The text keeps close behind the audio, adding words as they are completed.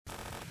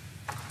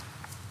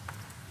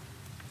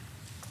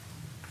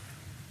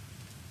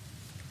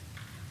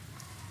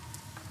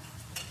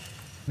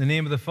In the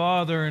name of the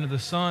Father, and of the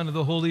Son, and of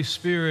the Holy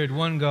Spirit,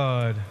 one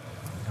God.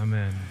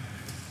 Amen.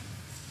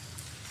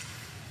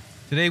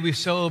 Today we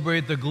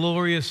celebrate the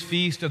glorious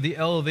feast of the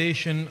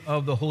elevation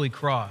of the Holy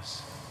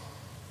Cross.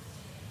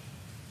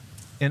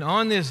 And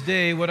on this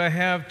day, what I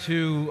have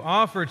to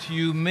offer to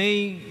you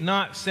may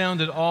not sound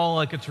at all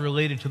like it's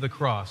related to the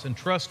cross. And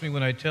trust me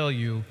when I tell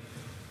you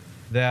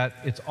that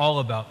it's all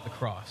about the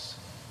cross.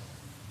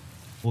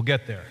 We'll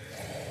get there.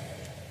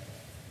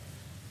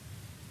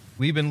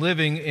 We've been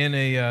living in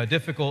a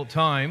difficult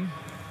time.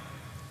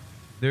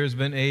 There's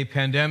been a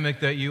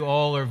pandemic that you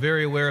all are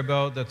very aware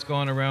about that's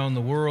gone around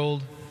the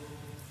world.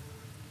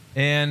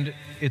 And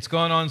it's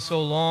gone on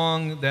so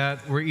long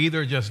that we're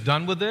either just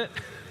done with it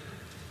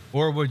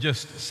or we're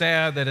just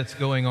sad that it's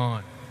going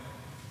on.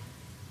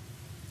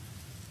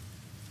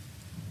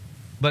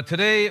 But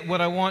today, what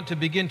I want to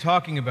begin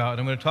talking about, and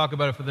I'm going to talk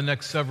about it for the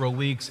next several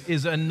weeks,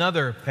 is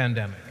another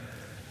pandemic.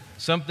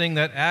 Something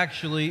that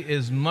actually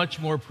is much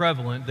more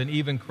prevalent than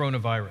even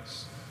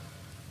coronavirus.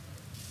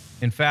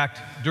 In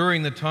fact,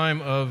 during the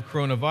time of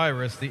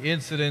coronavirus, the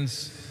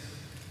incidence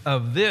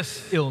of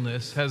this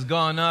illness has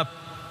gone up,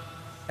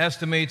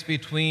 estimates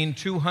between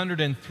 200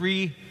 and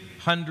 300%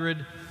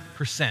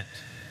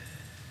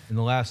 in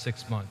the last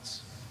 6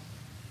 months.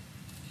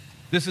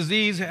 This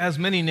disease has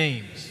many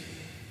names.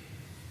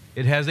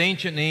 It has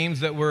ancient names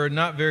that we're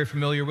not very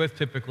familiar with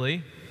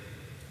typically.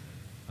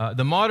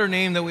 The modern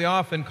name that we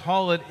often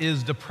call it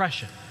is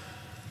depression.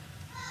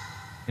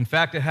 In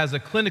fact, it has a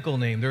clinical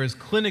name. There is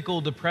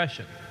clinical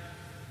depression.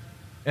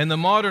 And the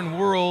modern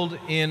world,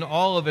 in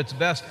all of its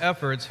best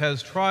efforts,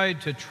 has tried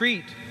to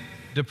treat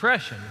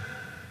depression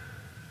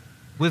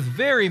with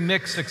very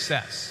mixed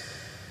success.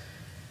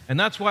 And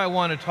that's why I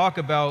want to talk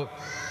about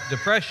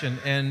depression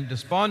and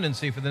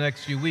despondency for the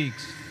next few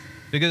weeks,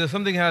 because it's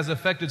something that has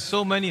affected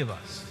so many of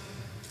us.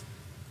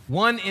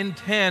 1 in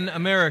 10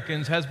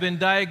 Americans has been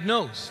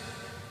diagnosed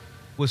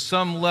with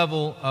some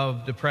level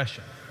of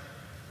depression.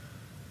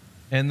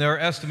 And there are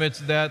estimates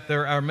that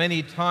there are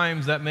many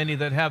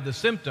that have the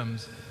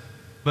symptoms,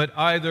 but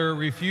either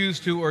refuse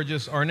to or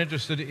just aren't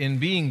interested in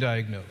being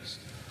diagnosed.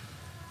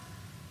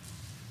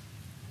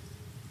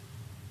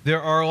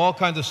 There are all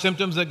kinds of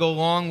symptoms that go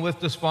along with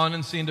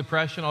despondency and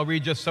depression. I'll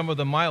read just some of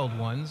the mild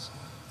ones.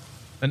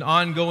 An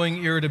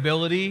ongoing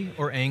irritability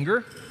or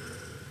anger,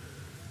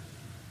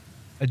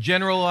 a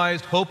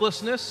generalized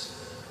hopelessness,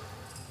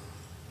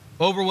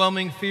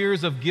 overwhelming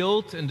fears of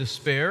guilt and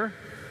despair,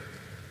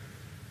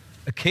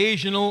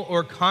 occasional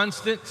or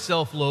constant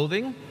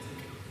self-loathing,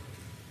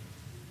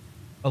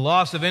 a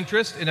loss of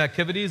interest in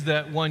activities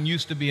that one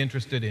used to be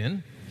interested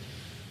in,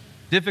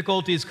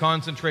 difficulties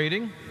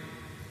concentrating,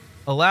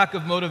 a lack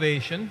of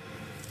motivation,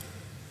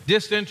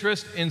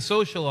 disinterest in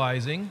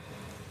socializing,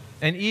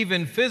 and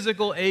even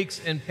physical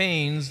aches and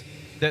pains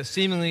that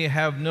seemingly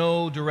have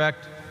no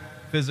direct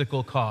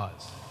physical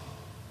cause.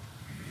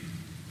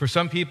 For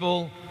some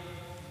people,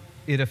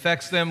 it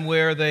affects them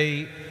where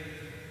they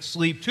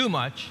sleep too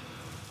much,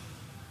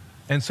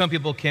 and some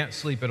people can't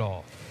sleep at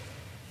all,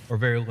 or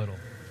very little.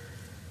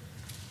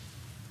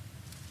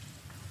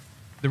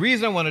 The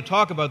reason I want to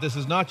talk about this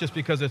is not just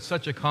because it's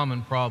such a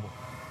common problem.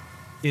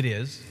 It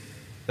is.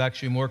 It's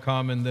actually more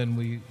common than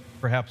we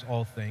perhaps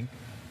all think.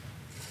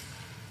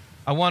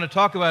 I want to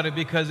talk about it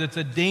because it's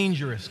a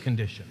dangerous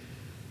condition.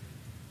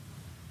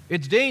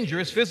 It's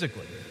dangerous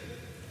physically.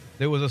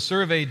 There was a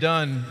survey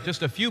done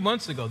just a few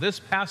months ago, this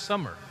past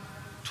summer,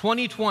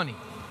 2020,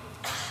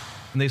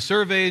 and they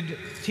surveyed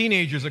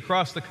teenagers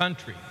across the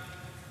country.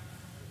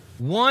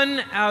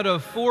 1 out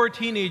of 4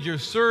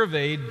 teenagers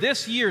surveyed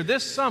this year,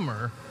 this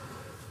summer,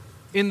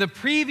 in the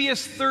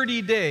previous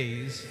 30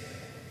 days,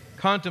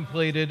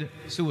 contemplated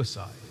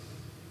suicide.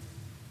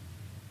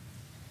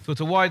 So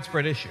it's a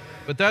widespread issue.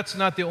 But that's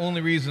not the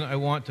only reason I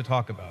want to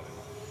talk about it.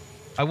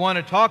 I want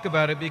to talk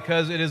about it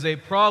because it is a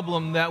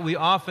problem that we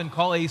often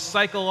call a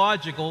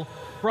psychological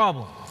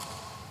problem.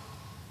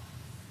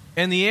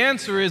 And the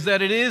answer is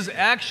that it is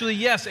actually,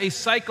 yes, a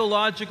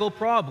psychological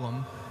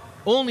problem,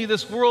 only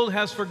this world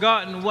has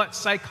forgotten what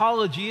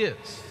psychology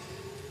is.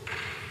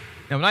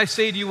 Now, when I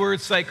say the word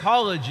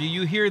psychology,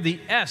 you hear the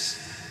S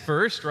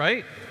first,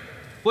 right?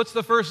 What's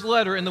the first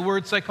letter in the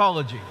word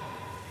psychology?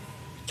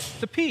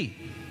 The P.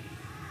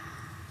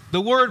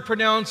 The word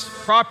pronounced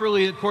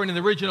properly according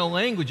to the original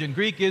language in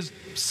Greek is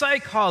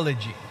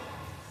psychology.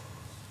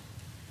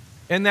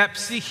 And that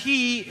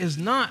psyche is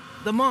not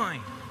the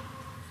mind.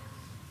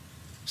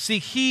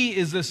 Psyche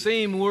is the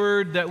same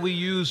word that we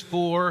use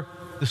for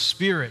the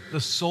spirit,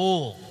 the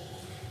soul.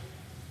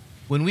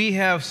 When we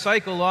have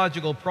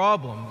psychological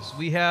problems,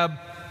 we have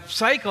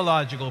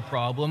psychological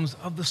problems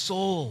of the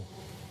soul,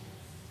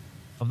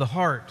 of the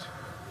heart.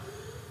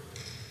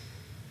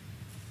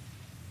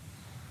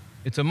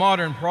 It's a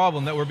modern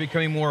problem that we're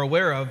becoming more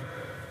aware of,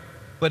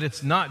 but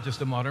it's not just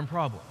a modern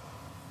problem.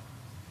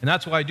 And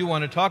that's why I do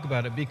want to talk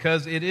about it,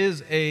 because it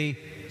is a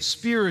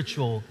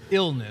spiritual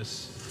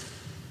illness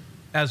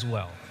as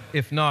well,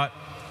 if not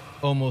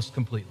almost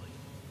completely.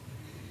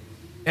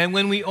 And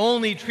when we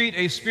only treat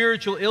a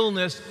spiritual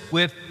illness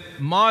with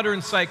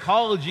modern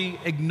psychology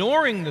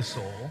ignoring the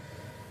soul,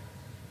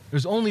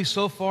 there's only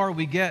so far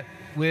we get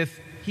with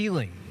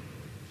healing.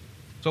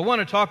 So I want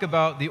to talk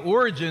about the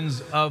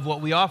origins of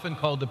what we often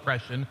call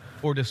depression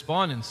or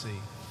despondency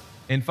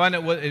and find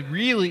out what it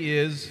really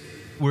is,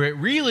 where it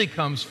really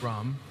comes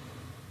from,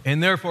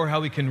 and therefore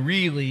how we can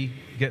really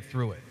get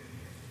through it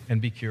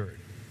and be cured.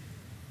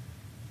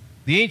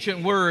 The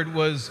ancient word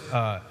was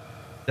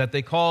that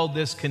they called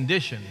this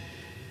condition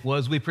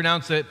was, we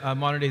pronounce it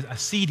modern days,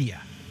 acedia.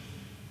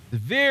 The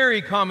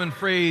very common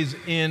phrase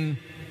in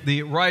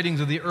the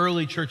writings of the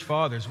early church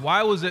fathers.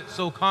 Why was it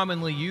so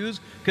commonly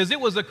used? Because it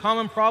was a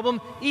common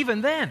problem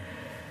even then.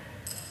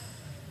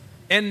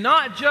 And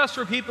not just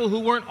for people who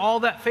weren't all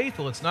that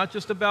faithful. It's not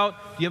just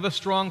about, do you have a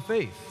strong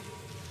faith?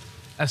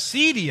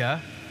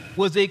 Acedia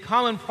was a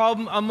common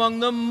problem among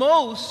the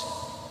most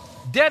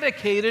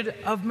dedicated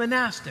of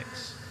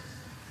monastics.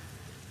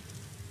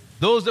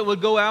 Those that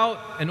would go out,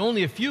 and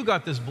only a few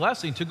got this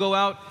blessing, to go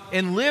out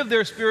and live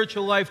their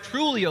spiritual life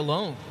truly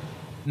alone.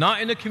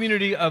 Not in a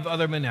community of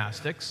other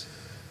monastics,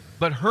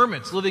 but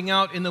hermits living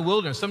out in the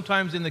wilderness,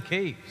 sometimes in the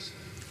caves.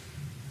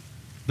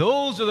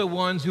 Those are the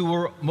ones who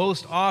were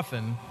most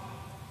often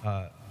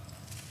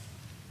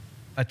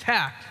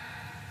attacked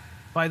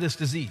by this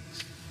disease.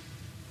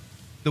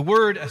 The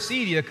word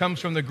acedia comes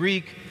from the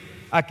Greek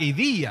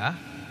akidia,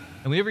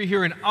 and whenever you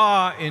hear an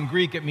a in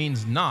Greek, it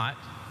means not.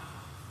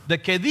 The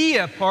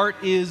kedia part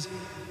is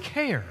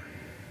care.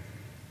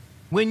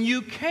 When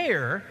you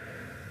care,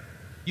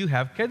 you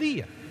have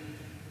kedia.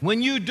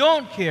 When you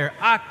don't care,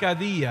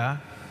 akadia,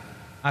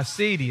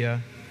 acedia,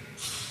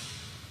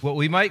 what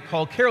we might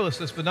call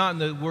carelessness, but not in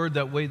the word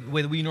that way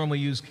that we normally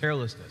use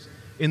carelessness.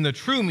 In the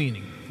true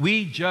meaning,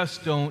 we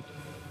just don't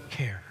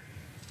care.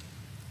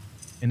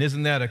 And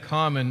isn't that a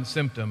common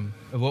symptom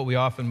of what we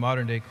often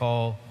modern day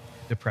call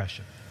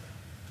depression?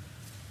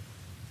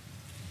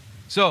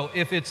 So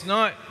if it's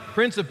not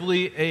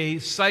principally a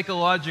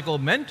psychological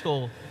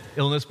mental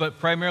illness, but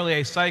primarily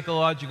a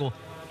psychological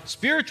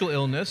spiritual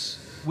illness,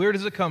 where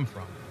does it come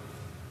from?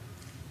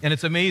 And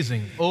it's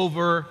amazing.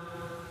 Over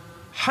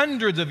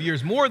hundreds of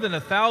years, more than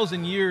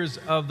 1,000 years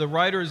of the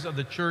writers of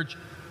the church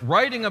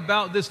writing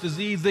about this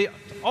disease, they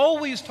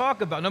always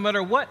talk about, no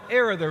matter what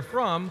era they're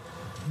from,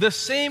 the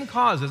same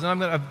causes.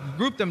 And I've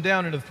grouped them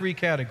down into 3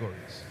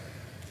 categories.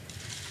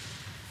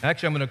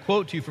 Actually, I'm going to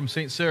quote to you from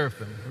St.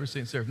 Seraphim. Where's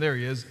St. Seraphim? There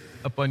he is,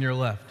 up on your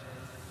left.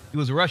 He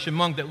was a Russian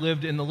monk that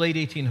lived in the late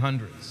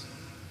 1800s.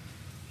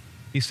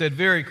 He said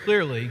very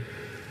clearly,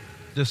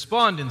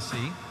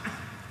 despondency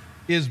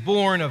is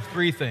born of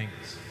 3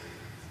 things: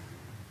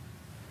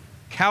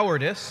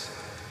 cowardice,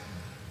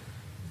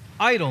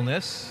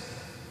 idleness,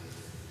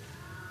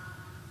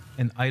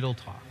 and idle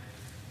talk.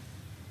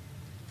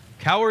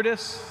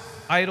 Cowardice,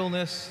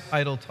 idleness,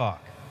 idle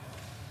talk.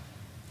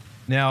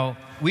 Now,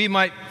 we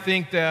might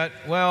think that,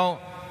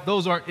 well,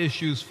 those aren't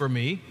issues for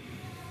me.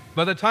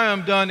 By the time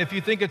I'm done, if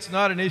you think it's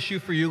not an issue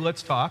for you,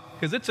 let's talk,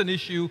 because it's an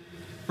issue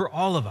for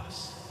all of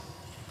us.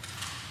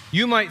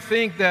 You might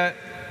think that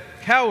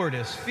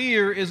cowardice,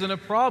 fear, isn't a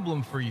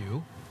problem for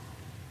you.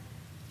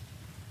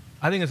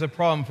 I think it's a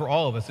problem for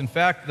all of us. In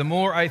fact, the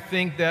more I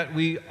think that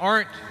we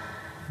aren't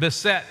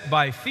beset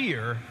by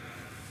fear,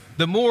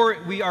 the more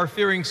we are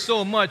fearing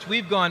so much,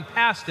 we've gone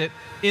past it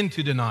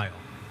into denial.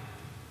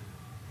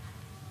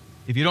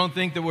 If you don't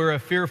think that we're a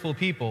fearful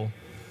people,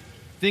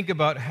 think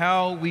about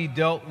how we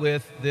dealt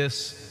with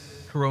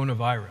this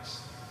coronavirus.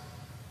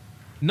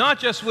 Not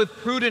just with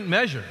prudent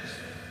measures,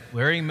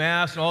 wearing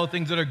masks and all the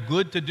things that are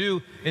good to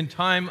do in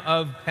time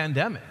of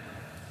pandemic,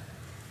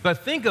 but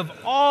think of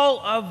all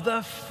of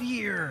the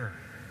fear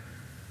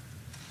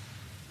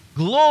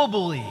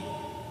globally,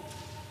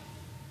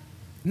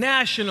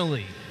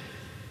 nationally,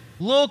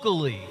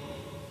 locally,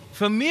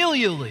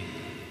 familially,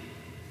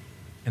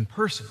 and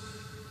personally.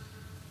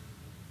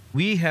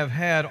 We have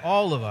had,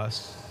 all of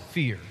us,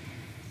 fear.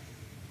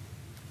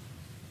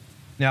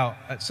 Now,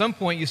 at some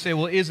point you say,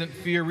 well, isn't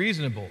fear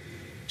reasonable?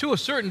 To a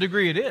certain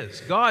degree it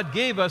is. God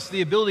gave us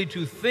the ability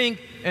to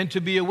think and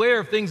to be aware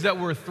of things that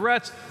were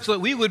threats so that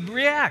we would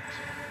react.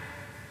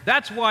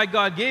 That's why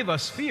God gave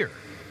us fear.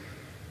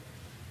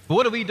 But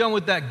what have we done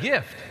with that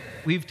gift?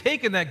 We've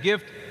taken that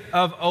gift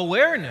of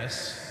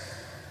awareness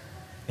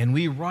and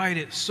we ride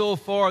it so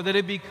far that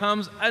it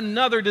becomes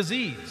another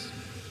disease,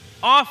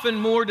 often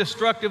more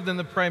destructive than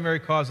the primary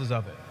causes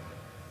of it.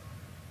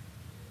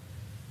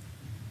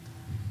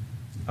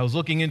 I was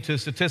looking into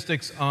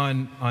statistics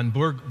on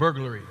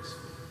burglaries,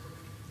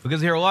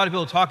 because I hear a lot of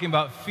people talking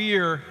about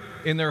fear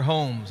in their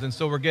homes, and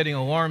so we're getting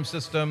alarm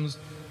systems.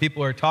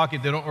 People are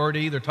talking, they don't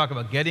already, they're talking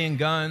about getting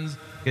guns,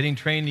 getting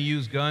trained to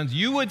use guns.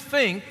 You would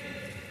think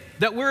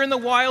that we're in the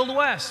Wild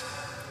West.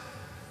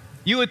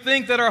 You would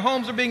think that our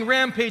homes are being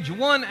rampaged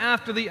one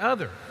after the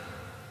other.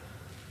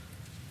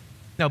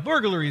 Now,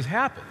 burglaries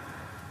happen,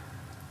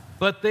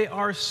 but they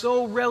are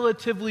so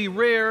relatively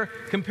rare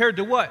compared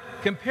to what?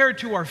 Compared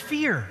to our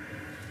fear.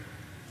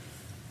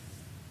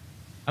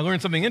 I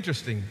learned something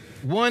interesting.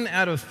 1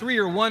 out of 3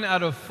 or 1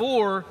 out of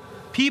 4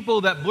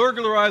 people that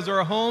burglarize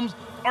our homes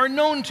are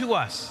known to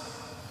us.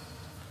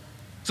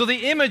 So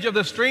the image of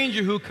the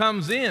stranger who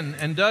comes in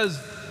and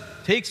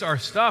takes our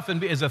stuff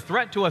and is a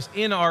threat to us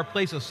in our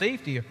place of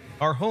safety,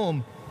 our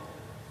home,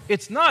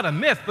 it's not a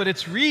myth, but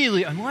it's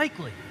really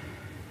unlikely.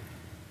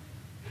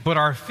 But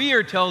our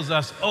fear tells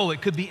us, oh,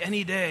 it could be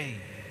any day.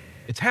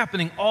 It's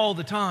happening all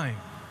the time.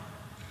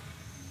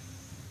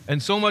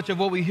 And so much of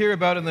what we hear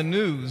about in the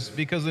news,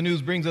 because the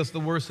news brings us the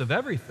worst of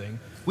everything,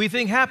 we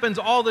think happens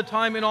all the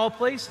time in all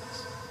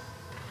places.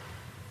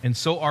 And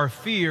so our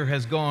fear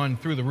has gone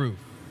through the roof.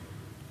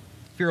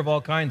 Fear of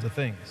all kinds of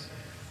things.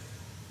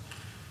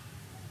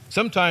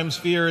 Sometimes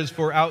fear is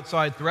for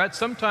outside threats.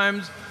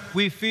 Sometimes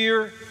we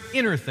fear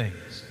inner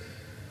things.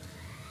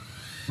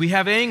 We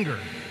have anger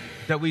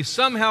that we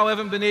somehow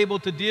haven't been able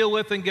to deal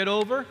with and get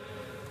over.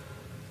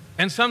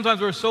 And sometimes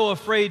we're so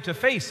afraid to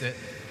face it,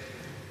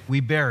 we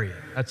bury it.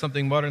 That's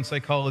something modern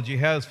psychology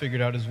has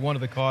figured out is one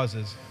of the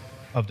causes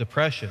of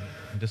depression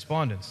and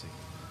despondency.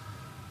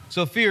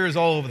 So fear is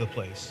all over the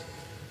place.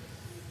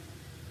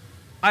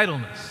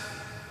 Idleness.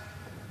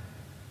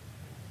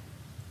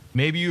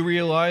 Maybe you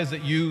realize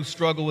that you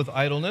struggle with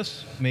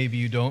idleness. Maybe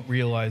you don't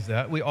realize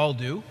that. We all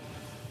do.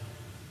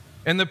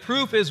 And the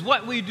proof is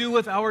what we do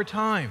with our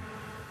time.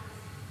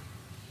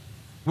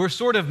 We're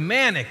sort of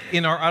manic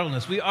in our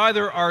idleness. We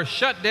either are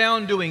shut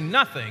down doing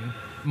nothing,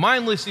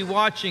 mindlessly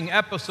watching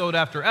episode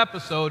after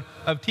episode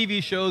of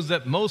TV shows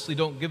that mostly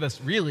don't give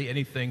us really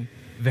anything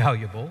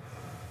valuable,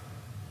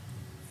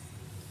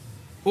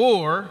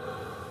 or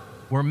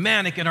we're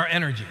manic in our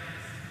energy.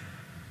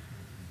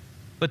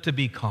 But to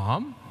be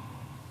calm,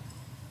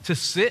 to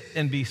sit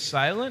and be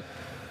silent,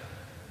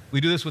 we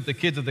do this with the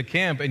kids at the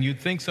camp, and you'd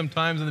think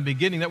sometimes in the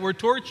beginning that we're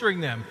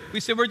torturing them. We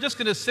say, we're just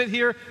going to sit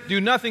here,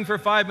 do nothing for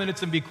 5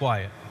 minutes, and be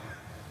quiet.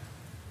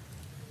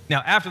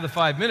 Now, after the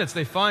 5 minutes,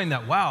 they find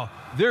that, wow,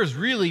 there's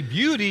really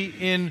beauty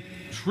in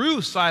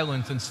true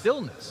silence and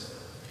stillness.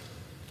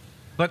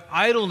 But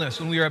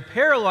idleness, when we are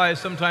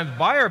paralyzed sometimes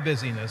by our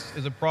busyness,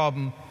 is a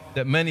problem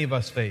that many of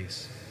us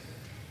face.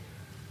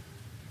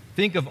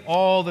 Think of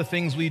all the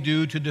things we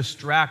do to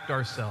distract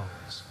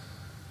ourselves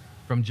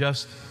from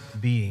just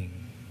being.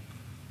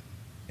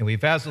 And we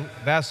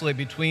vacillate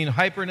between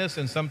hyperness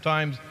and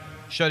sometimes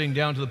shutting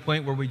down to the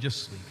point where we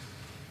just sleep.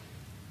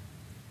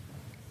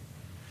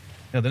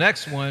 Now the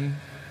next one,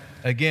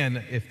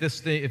 again,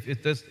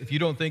 if you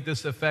don't think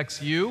this affects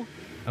you,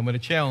 I'm going to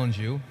challenge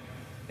you,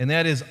 and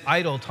that is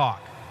idle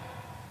talk.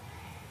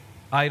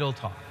 Idle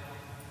talk.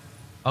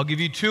 I'll give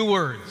you 2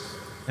 words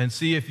and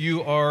see if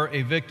you are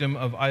a victim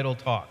of idle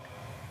talk.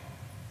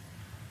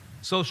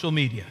 Social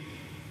media.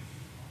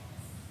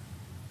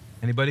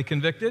 Anybody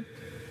convicted?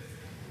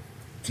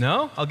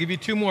 No? I'll give you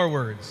 2 more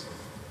words.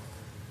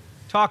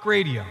 Talk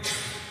radio.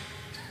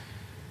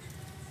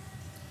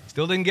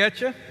 Still didn't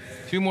get you?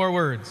 2 more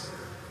words.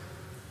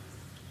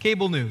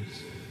 Cable news.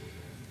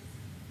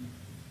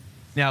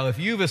 Now, if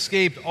you've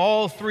escaped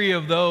all 3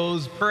 of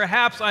those,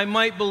 perhaps I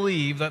might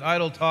believe that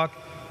idle talk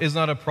is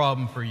not a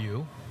problem for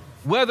you,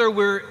 whether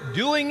we're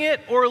doing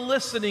it or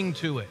listening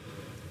to it.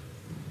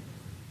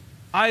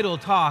 Idle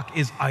talk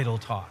is idle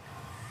talk.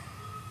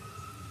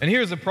 And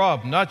here's the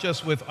problem, not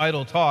just with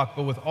idle talk,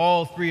 but with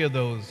all 3 of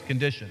those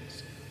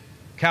conditions: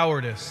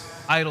 cowardice,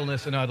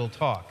 idleness, and idle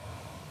talk.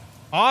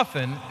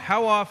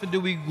 How often do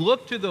we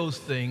look to those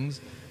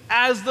things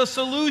as the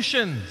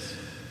solutions?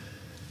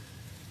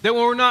 That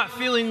when we're not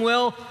feeling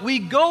well, we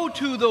go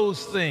to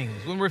those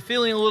things. When we're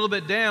feeling a little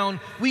bit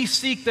down, we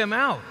seek them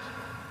out.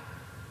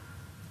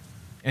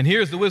 And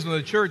here's the wisdom of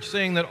the church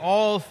saying that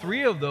all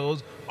 3 of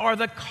those are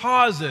the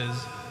causes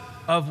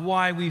of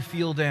why we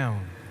feel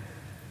down.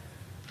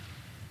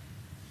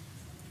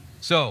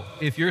 So,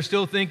 if you're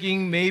still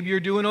thinking maybe you're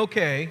doing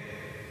okay,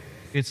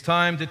 it's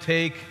time to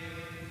take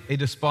a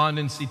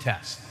despondency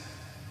test.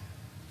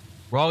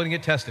 We're all going to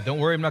get tested. Don't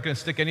worry, I'm not going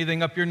to stick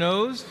anything up your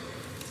nose,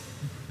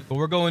 but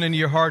we're going into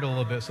your heart a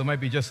little bit, so it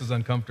might be just as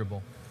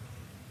uncomfortable.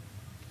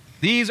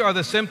 These are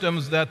the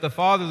symptoms that the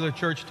fathers of the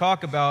church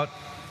talk about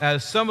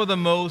as some of the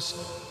most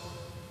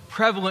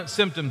prevalent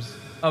symptoms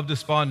of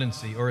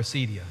despondency or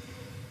acedia.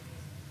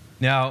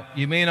 Now,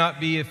 you may not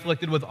be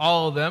afflicted with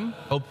all of them.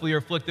 Hopefully you're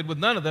afflicted with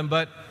none of them,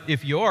 but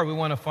if you are, we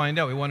want to find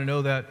out. We want to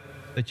know that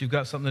you've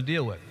got something to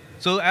deal with.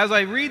 So as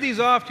I read these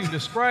off to you,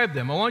 describe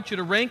them, I want you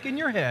to rank in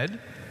your head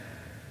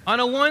on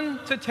a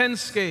 1 to 10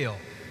 scale.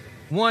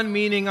 1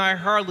 meaning I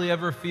hardly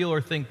ever feel or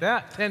think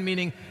that. 10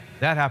 meaning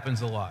that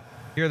happens a lot.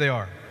 Here they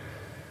are.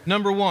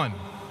 Number 1,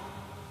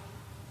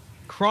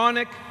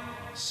 chronic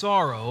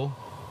sorrow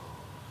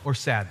or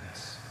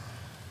sadness.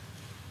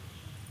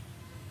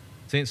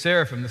 St.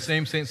 Seraphim, the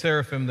same St.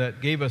 Seraphim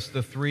that gave us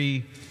the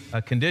 3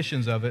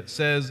 conditions of it,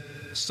 says,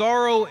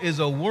 sorrow is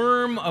a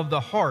worm of the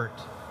heart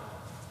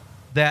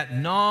that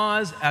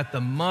gnaws at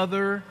the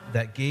mother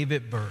that gave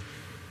it birth.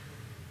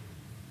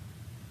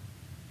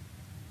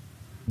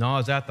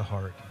 Gnaws at the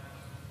heart.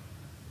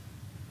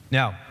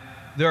 Now,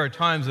 there are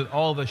times that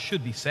all of us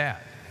should be sad.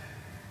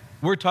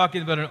 We're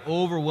talking about an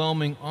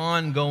overwhelming,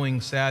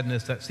 ongoing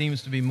sadness that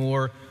seems to be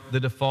more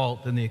the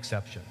default than the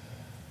exception.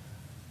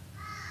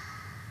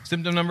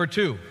 Symptom number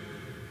 2,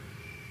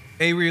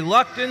 A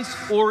reluctance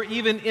or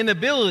even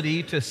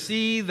inability to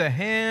see the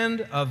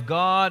hand of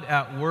God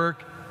at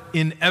work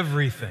in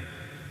everything.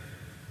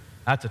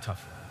 That's a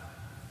tough one.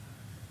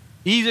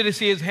 Easy to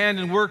see his hand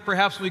in work.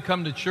 Perhaps when we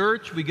come to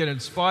church, we get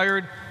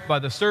inspired by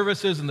the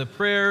services and the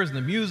prayers and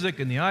the music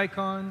and the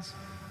icons.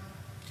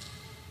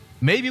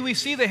 Maybe we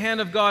see the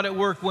hand of God at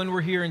work when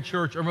we're here in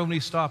church or when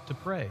we stop to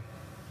pray.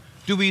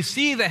 Do we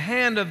see the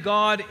hand of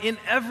God in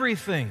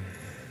everything?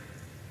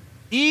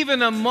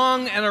 Even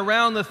among and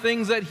around the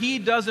things that he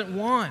doesn't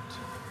want.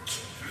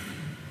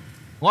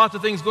 Lots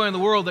of things going on in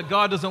the world that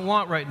God doesn't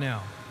want right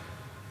now.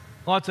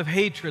 Lots of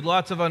hatred,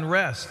 lots of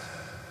unrest,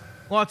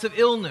 lots of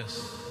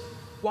illness,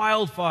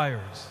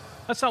 wildfires.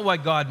 That's not why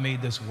God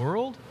made this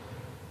world.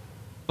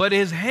 But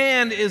his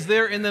hand is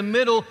there in the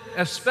middle,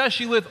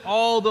 especially with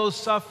all those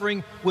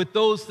suffering, with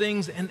those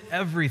things and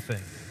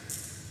everything.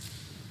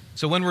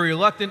 So when we're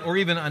reluctant or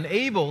even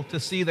unable to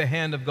see the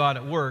hand of God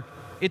at work,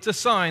 it's a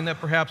sign that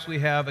perhaps we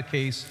have a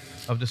case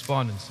of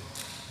despondency.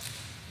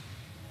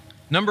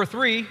 Number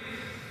 3,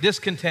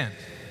 discontent.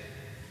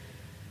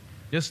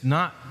 Just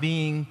not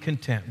being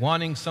content,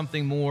 wanting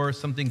something more,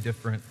 something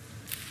different.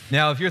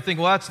 Now, if you're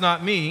thinking, well, that's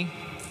not me,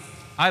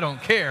 I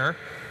don't care,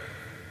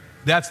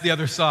 that's the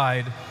other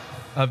side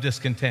of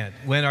discontent.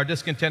 When our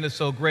discontent is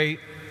so great,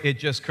 it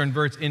just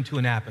converts into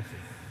an apathy,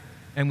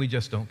 and we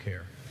just don't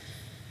care.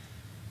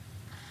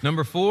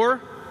 Number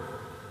 4,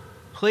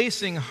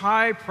 placing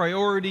high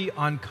priority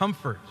on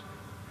comfort.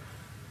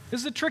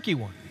 This is a tricky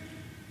one.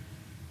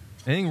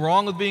 Anything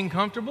wrong with being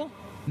comfortable?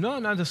 No,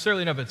 not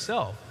necessarily in of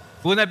itself.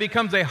 But when that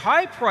becomes a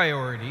high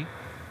priority,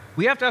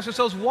 we have to ask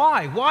ourselves,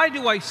 why? Why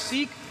do I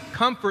seek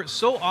comfort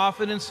so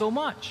often and so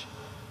much?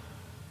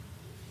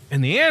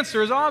 And the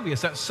answer is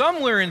obvious, that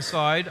somewhere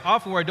inside,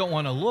 often where I don't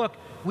want to look,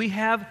 we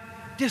have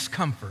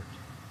discomfort.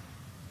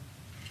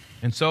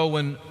 And so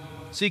when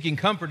seeking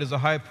comfort is a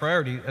high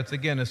priority, that's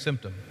again a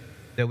symptom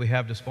that we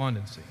have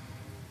despondency.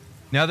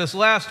 Now this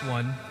last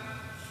one,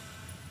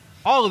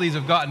 all of these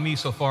have gotten me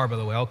so far, by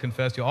the way. I'll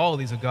confess to you, all of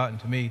these have gotten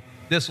to me.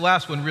 This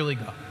last one really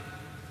got me.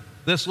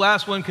 This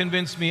last one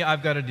convinced me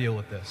I've got to deal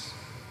with this.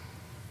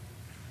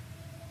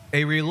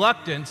 A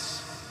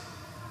reluctance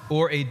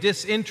or a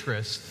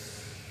disinterest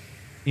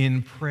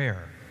in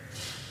prayer.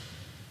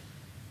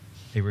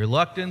 A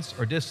reluctance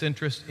or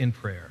disinterest in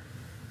prayer.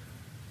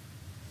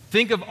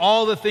 Think of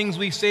all the things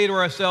we say to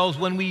ourselves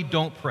when we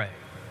don't pray.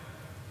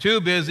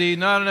 Too busy,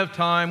 not enough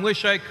time,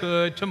 wish I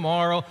could,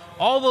 tomorrow.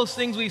 All those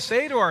things we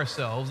say to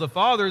ourselves. The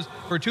fathers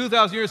for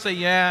 2,000 years say,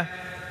 yeah,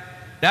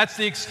 that's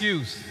the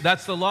excuse.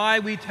 That's the lie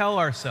we tell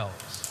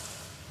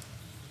ourselves.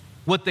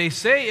 What they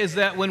say is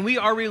that when we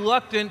are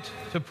reluctant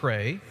to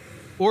pray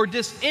or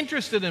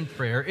disinterested in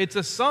prayer, it's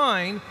a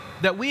sign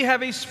that we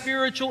have a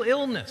spiritual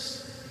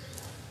illness.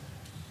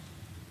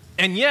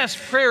 And yes,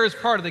 prayer is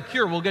part of the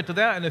cure. We'll get to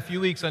that in a few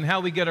weeks on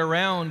how we get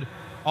around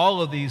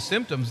all of these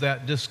symptoms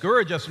that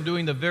discourage us from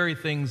doing the very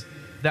things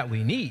that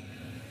we need.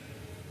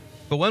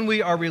 But when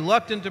we are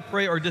reluctant to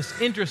pray or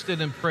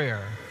disinterested in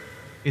prayer,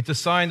 it's a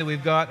sign that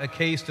we've got a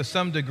case to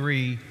some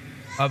degree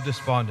of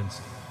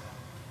despondency.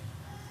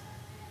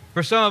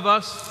 For some of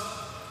us,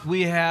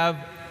 we have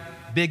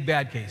big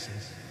bad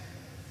cases.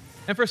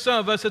 And for some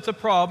of us, it's a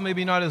problem,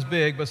 maybe not as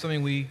big, but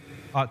something we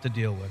ought to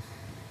deal with.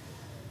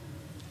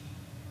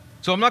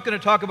 So I'm not going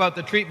to talk about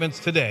the treatments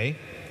today.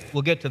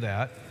 We'll get to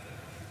that.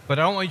 But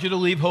I don't want you to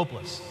leave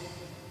hopeless.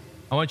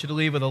 I want you to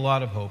leave with a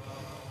lot of hope.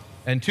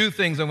 And 2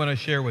 things I want to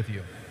share with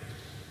you.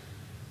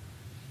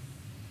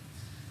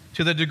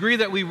 To the degree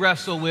that we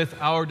wrestle with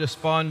our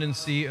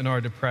despondency and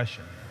our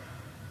depression,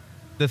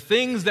 the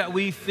things that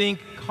we think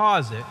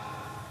cause it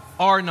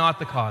are not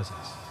the causes.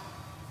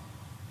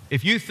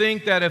 If you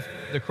think that if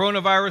the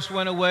coronavirus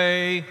went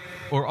away,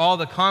 or all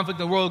the conflict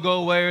in the world go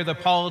away, or the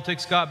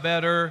politics got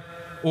better,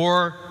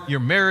 or your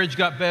marriage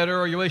got better,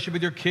 or your relationship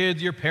with your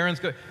kids, your parents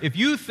got, if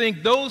you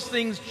think those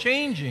things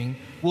changing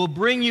will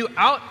bring you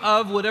out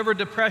of whatever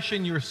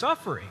depression you're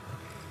suffering,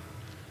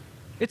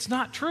 it's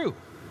not true.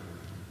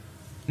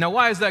 Now,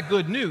 why is that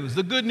good news?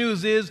 The good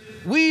news is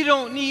we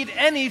don't need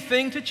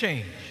anything to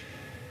change.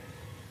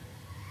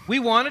 We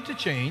want it to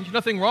change.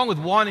 Nothing wrong with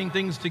wanting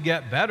things to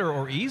get better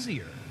or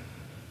easier.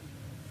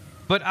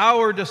 But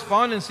our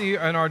despondency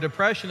and our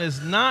depression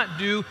is not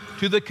due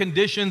to the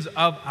conditions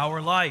of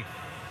our life.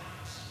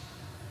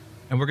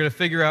 And we're going to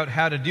figure out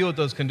how to deal with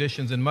those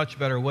conditions in a much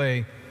better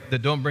way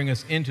that don't bring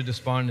us into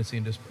despondency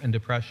and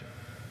depression.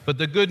 But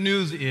the good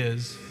news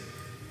is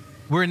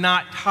we're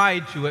not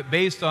tied to it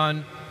based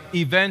on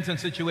events and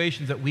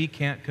situations that we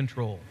can't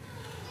control.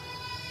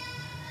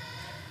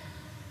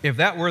 If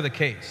that were the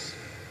case,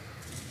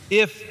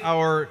 if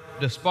our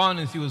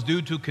despondency was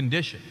due to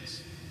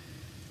conditions,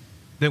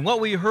 then what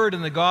we heard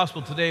in the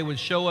gospel today would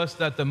show us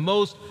that the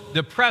most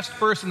depressed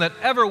person that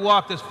ever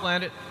walked this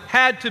planet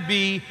had to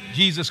be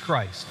Jesus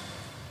Christ.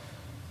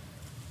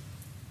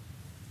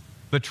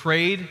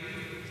 Betrayed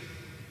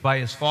by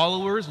his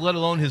followers, let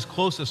alone his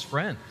closest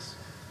friends.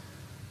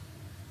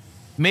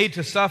 Made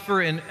to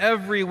suffer in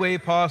every way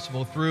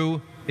possible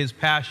through his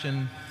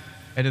passion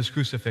and his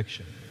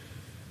crucifixion.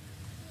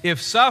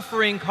 If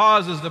suffering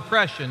causes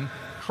depression,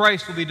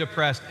 Christ will be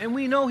depressed. And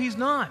we know he's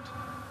not.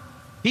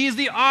 He's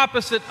the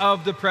opposite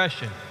of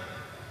depression.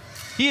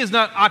 He is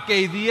not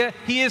akathia,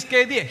 he is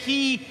kathia.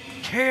 He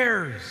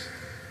cares.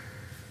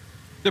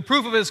 The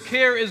proof of his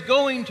care is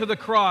going to the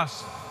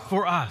cross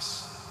for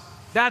us.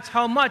 That's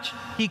how much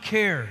he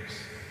cares.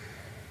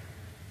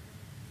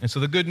 And so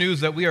the good news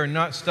is that we are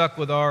not stuck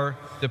with our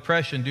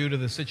depression due to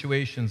the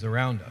situations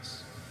around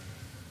us.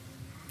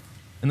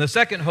 And the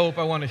second hope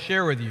I want to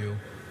share with you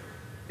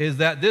is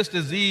that this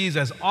disease,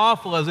 as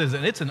awful as it is,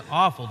 and it's an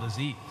awful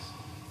disease,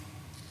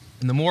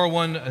 and the more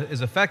one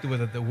is affected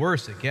with it, the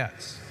worse it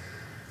gets.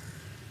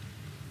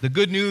 The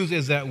good news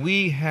is that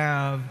we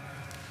have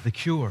the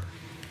cure.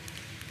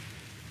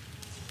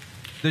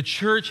 The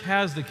church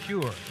has the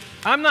cure.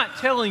 I'm not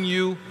telling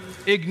you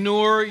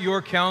ignore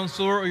your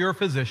counselor or your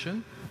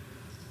physician.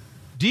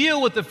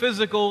 Deal with the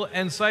physical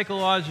and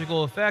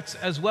psychological effects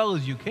as well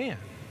as you can.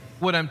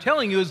 What I'm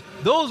telling you is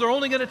those are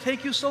only going to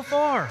take you so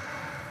far.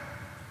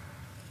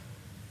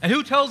 And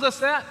who tells us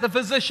that? The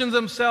physicians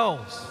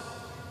themselves.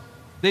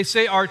 They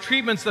say our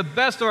treatments, the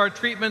best of our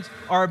treatments,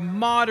 are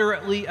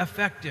moderately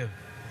effective.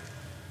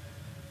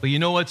 But you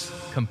know what's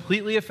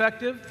completely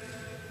effective?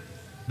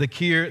 The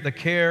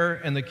care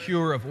and the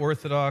cure of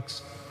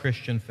Orthodox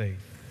Christian faith.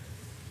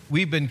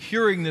 We've been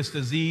curing this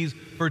disease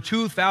for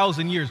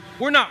 2,000 years.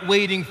 We're not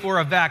waiting for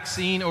a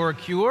vaccine or a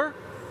cure.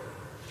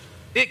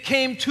 It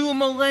came 2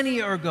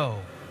 millennia ago.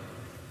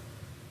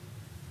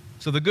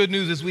 So the good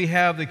news is we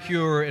have the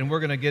cure, and we're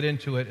going to get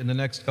into it in the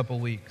next couple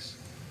weeks.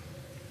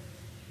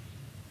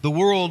 The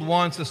world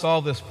wants to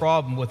solve this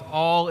problem with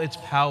all its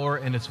power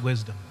and its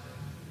wisdom.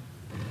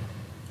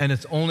 And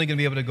it's only going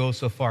to be able to go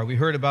so far. We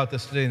heard about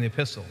this today in the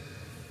epistle.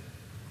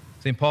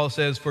 St. Paul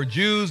says, "For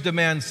Jews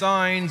demand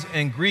signs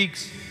and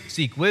Greeks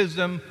seek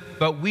wisdom,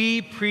 but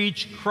we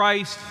preach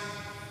Christ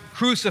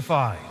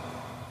crucified,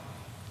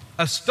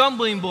 a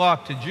stumbling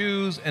block to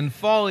Jews and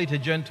folly to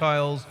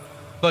Gentiles,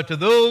 but to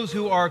those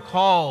who are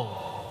called,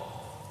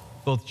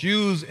 both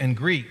Jews and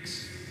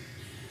Greeks,"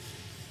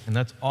 and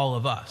that's all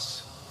of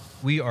us,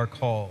 we are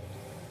called.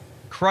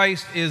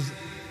 Christ is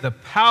the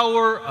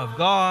power of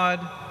God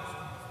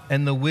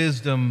and the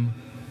wisdom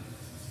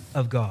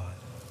of God.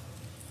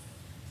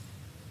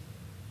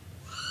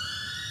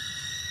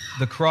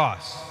 The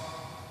cross,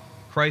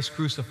 Christ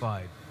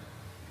crucified,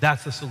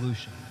 that's the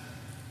solution.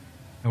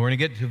 And we're going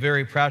to get to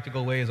very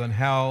practical ways on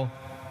how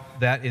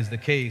that is the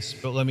case.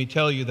 But let me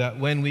tell you that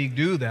when we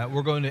do that,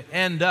 we're going to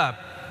end up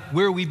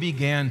where we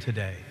began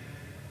today.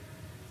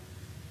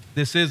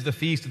 This is the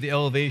feast of the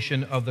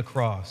elevation of the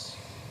cross.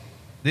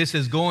 This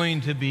is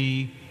going to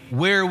be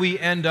where we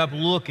end up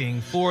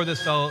looking for the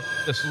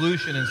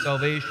solution and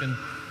salvation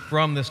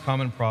from this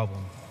common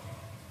problem.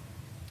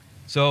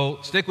 So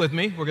stick with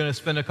me. We're going to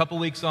spend a couple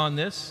weeks on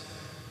this.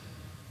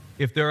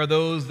 If there are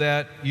those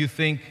that you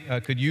think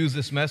could use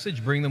this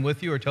message, bring them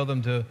with you or tell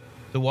them to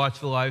watch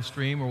the live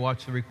stream or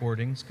watch the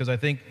recordings, because I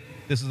think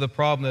this is a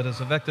problem that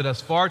has affected us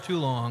far too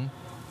long,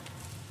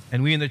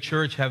 and we in the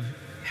church have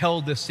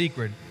held this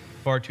secret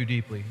far too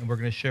deeply, and we're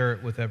going to share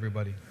it with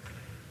everybody.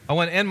 I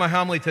want to end my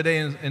homily today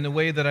in a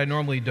way that I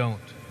normally don't.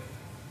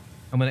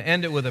 I'm going to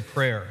end it with a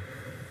prayer.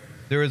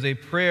 There is a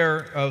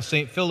prayer of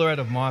St. Philaret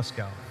of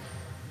Moscow.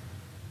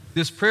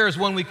 This prayer is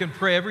one we can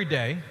pray every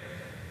day.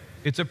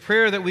 It's a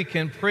prayer that we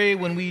can pray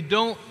when we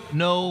don't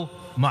know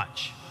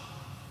much.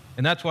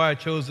 And that's why I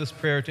chose this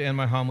prayer to end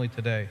my homily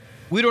today.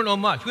 We don't know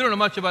much. We don't know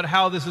much about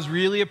how this is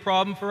really a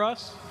problem for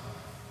us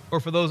or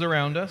for those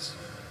around us.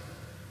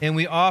 And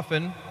we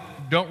often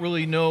don't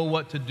really know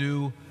what to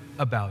do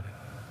about it.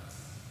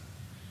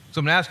 So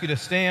I'm going to ask you to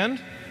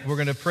stand. We're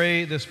going to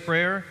pray this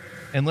prayer,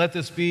 and let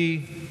this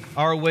be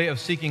our way of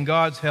seeking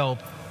God's help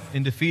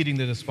in defeating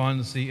the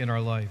despondency in our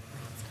life.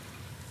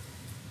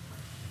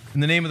 In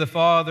the name of the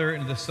Father,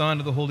 and of the Son,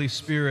 and of the Holy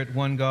Spirit,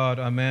 one God,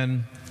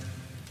 amen.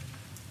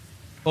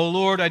 O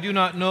Lord, I do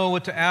not know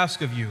what to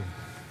ask of you.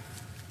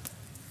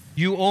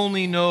 You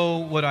only know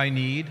what I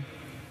need.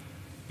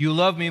 You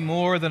love me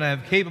more than I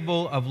am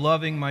capable of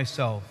loving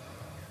myself.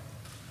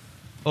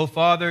 O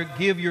Father,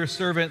 give your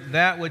servant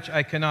that which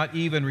I cannot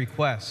even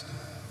request.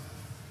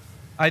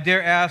 I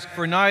dare ask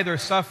for neither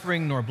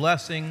suffering nor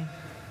blessing,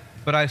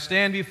 but I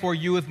stand before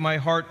you with my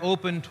heart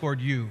open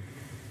toward you.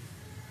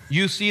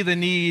 You see the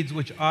needs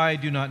which I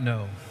do not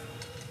know.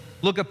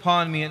 Look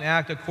upon me and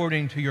act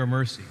according to your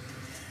mercy.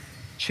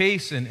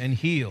 Chasten and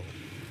heal.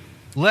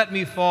 Let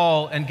me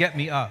fall and get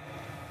me up.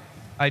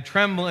 I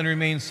tremble and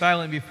remain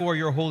silent before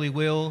your holy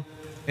will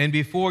and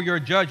before your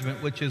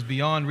judgment, which is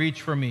beyond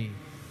reach for me.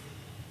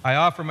 I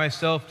offer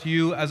myself to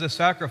you as a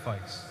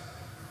sacrifice.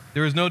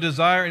 There is no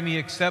desire in me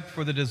except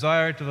for the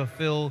desire to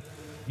fulfill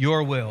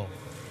your will.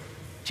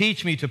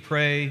 Teach me to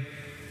pray.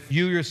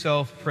 You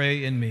yourself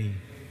pray in me.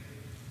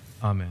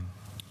 Amen.